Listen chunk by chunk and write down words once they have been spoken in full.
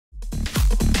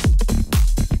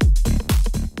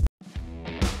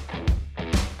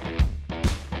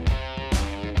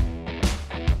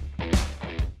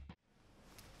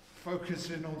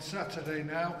focusing on Saturday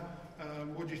now.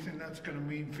 What do you think that's going to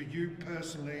mean for you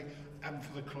personally and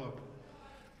for the club?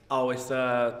 Oh,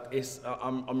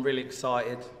 I'm really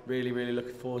excited, really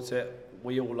looking forward to it.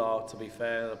 We all are, to be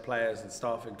fair, the players and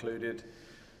staff included.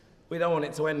 We don't want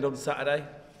it to end on Saturday.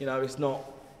 You know, it's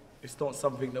not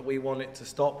something that we want it to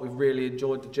stop. We've really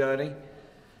enjoyed the journey.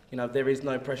 You know, there is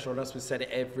no pressure on us. We've said it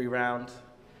every round.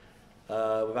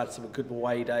 We've had some good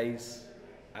away days,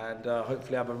 and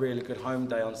hopefully have a really good home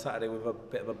day on Saturday with a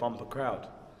bit of a bumper crowd.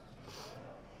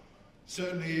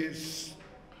 Certainly it's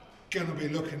going to be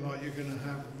looking like you're going to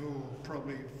have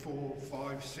probably 400,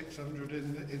 500, 600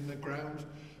 in the ground.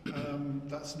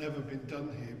 That's never been done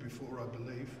here before, I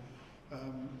believe.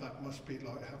 That must be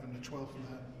like having a 12th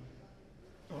man.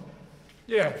 Oh.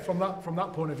 Yeah, from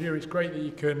that point of view, it's great that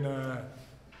you can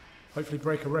hopefully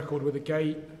break a record with a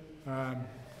gate.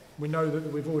 We know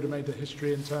that we've already made the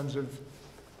history in terms of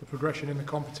the progression in the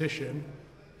competition.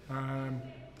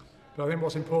 But I think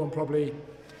what's important, probably,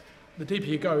 the deeper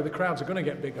you go, the crowds are going to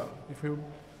get bigger.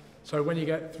 So when you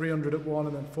get 300 at one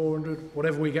and then 400,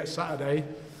 whatever we get Saturday,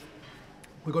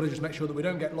 we've got to just make sure that we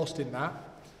don't get lost in that.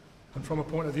 And from a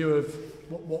point of view of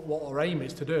what our aim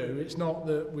is to do, it's not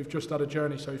that we've just had a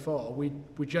journey so far. We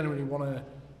genuinely want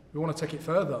to take it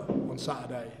further on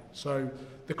Saturday. So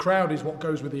the crowd is what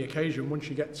goes with the occasion. Once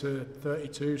you get to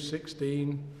 32,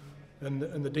 16, and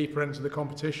the deeper ends of the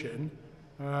competition,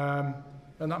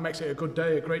 and that makes it a good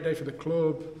day, a great day for the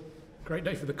club, great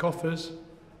day for the coffers.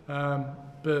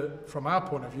 But from our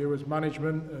point of view as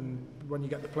management, and when you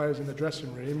get the players in the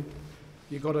dressing room,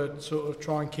 you've got to sort of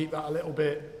try and keep that a little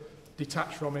bit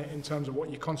detached from it in terms of what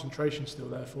your concentration's still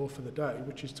there for the day,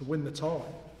 which is to win the tie.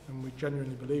 And we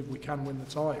genuinely believe we can win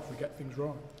the tie if we get things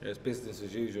right. Yeah, it's business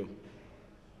as usual.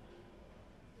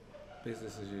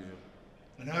 Business as usual.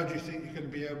 And how do you think you're going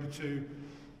to be able to,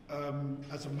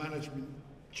 as a management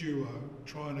duo,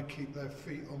 trying to keep their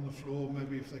feet on the floor,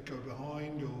 maybe if they go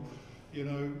behind, or, you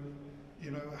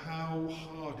know, how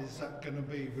hard is that going to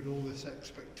be with all this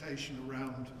expectation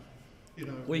around? You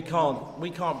know, we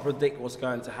can't predict what's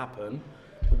going to happen,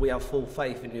 but we have full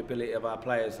faith in the ability of our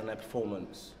players and their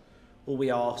performance. All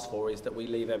we ask for is that we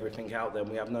leave everything out there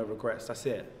and we have no regrets. That's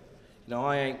it. You know,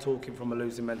 I ain't talking from a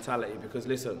losing mentality, because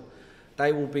listen,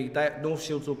 North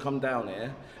Shields will come down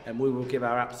here and we will give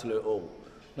our absolute all.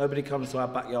 Nobody comes to our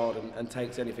backyard and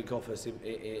takes anything off us,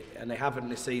 and they haven't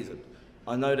this season.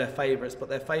 I know they're favourites, but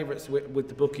they're favourites with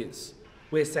the bookies.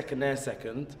 We're second, they're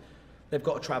second. They've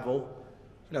got to travel.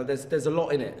 You know, there's a lot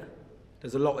in it.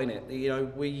 There's a lot in it. You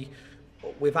know,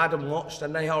 we've had them watched,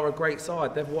 and they are a great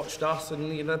side. They've watched us,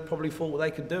 and you know, probably thought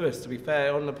they could do us. To be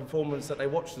fair, on the performance that they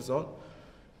watched us on,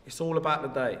 it's all about the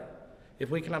day. If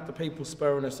we can have the people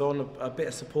spurring us on, a bit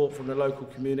of support from the local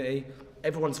community,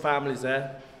 everyone's family's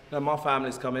there. You know, my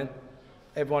family's coming.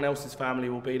 Everyone else's family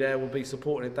will be there. We'll be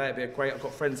supporting the day. It'll be great. I've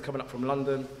got friends coming up from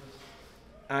London,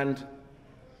 and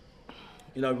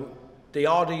you know, the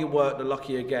harder you work, the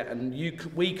luckier you get. And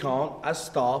we can't, as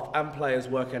staff and players,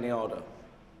 work any harder.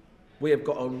 We have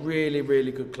got a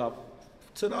really good club.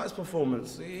 Tonight's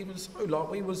performance, even so,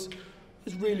 like, it was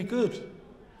really good.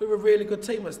 We were a really good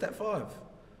team at step 5.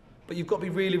 But you've got to be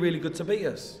really good to beat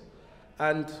us.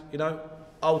 And, you know,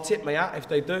 I'll tip my hat if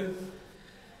they do.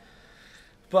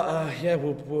 But, yeah,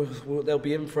 they'll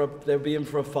be in for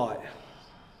a fight.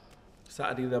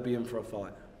 Saturday, they'll be in for a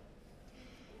fight.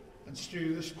 And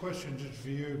Stu, this question is for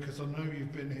you, because I know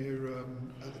you've been here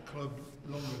at the club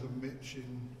longer than Mitch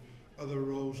in other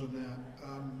roles and that,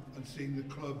 and seen the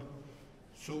club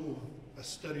sort of a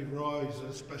steady rise,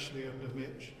 especially under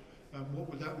Mitch. What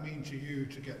would that mean to you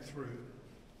to get through?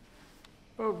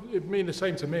 Well, it'd mean the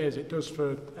same to me as it does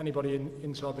for anybody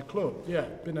inside the club. Yeah,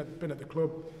 been at the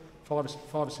club 5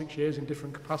 or 6 years in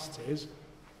different capacities,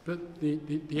 but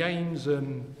the aims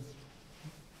and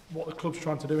what the club's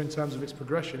trying to do in terms of its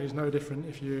progression is no different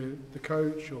if you're the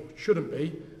coach, or shouldn't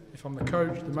be. If I'm the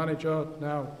coach, the manager,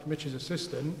 now Mitch's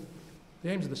assistant,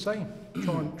 the aims are the same.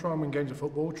 Try and win games of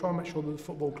football, try and make sure that the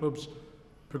football club's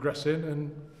progressing,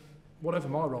 and whatever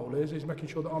my role is making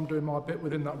sure that I'm doing my bit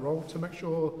within that role to make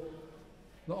sure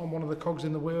that I'm one of the cogs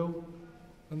in the wheel,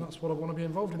 and that's what I want to be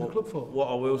involved in the club for. What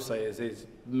I will say is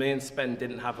me and Spen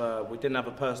didn't have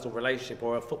a personal relationship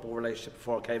or a football relationship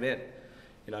before I came in,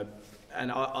 you know, and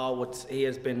he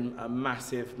has been a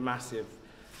massive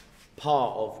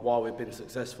part of why we've been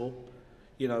successful.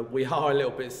 You know, we are a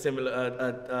little bit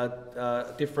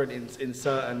similar, different in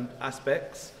certain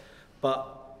aspects,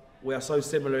 but we are so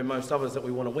similar in most others that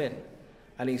we want to win.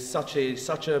 And he's such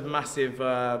a massive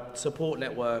support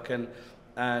network and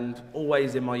and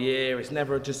always in my ear. It's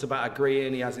never just about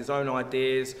agreeing. He has his own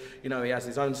ideas. You know, he has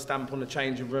his own stamp on the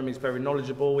changing room. He's very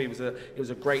knowledgeable. He was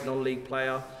a great non-league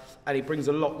player, and he brings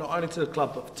a lot not only to the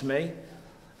club but to me.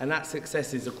 And that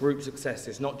success is a group success.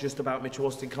 It's not just about Mitch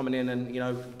Austin coming in and, you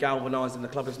know, galvanising the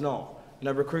club. It's not. You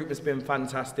know, recruitment's been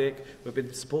fantastic. We've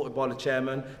been supported by the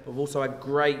chairman, but we've also had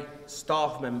great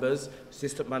staff members,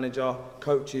 assistant manager,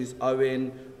 coaches,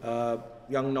 Owen,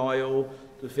 young Niall,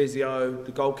 the physio,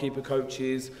 the goalkeeper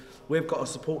coaches. We've got a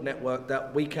support network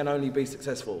that we can only be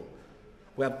successful.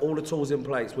 We have all the tools in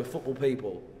place. We're football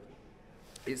people.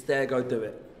 It's there, go do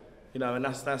it. You know, and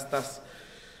that's.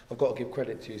 I've got to give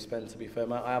credit to you, Spen, to be fair,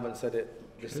 mate. I haven't said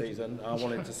it this season. I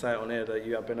wanted to say it on here that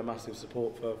you have been a massive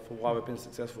support for why we've been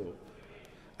successful.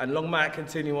 And long may it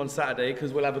continue on Saturday,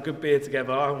 because we'll have a good beer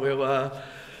together.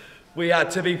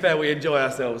 To be fair, we enjoy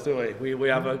ourselves, don't we?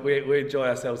 We enjoy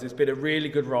ourselves. It's been a really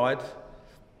good ride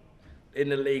in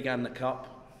the league and the cup.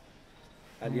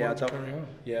 And we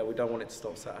don't want it to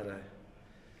stop Saturday.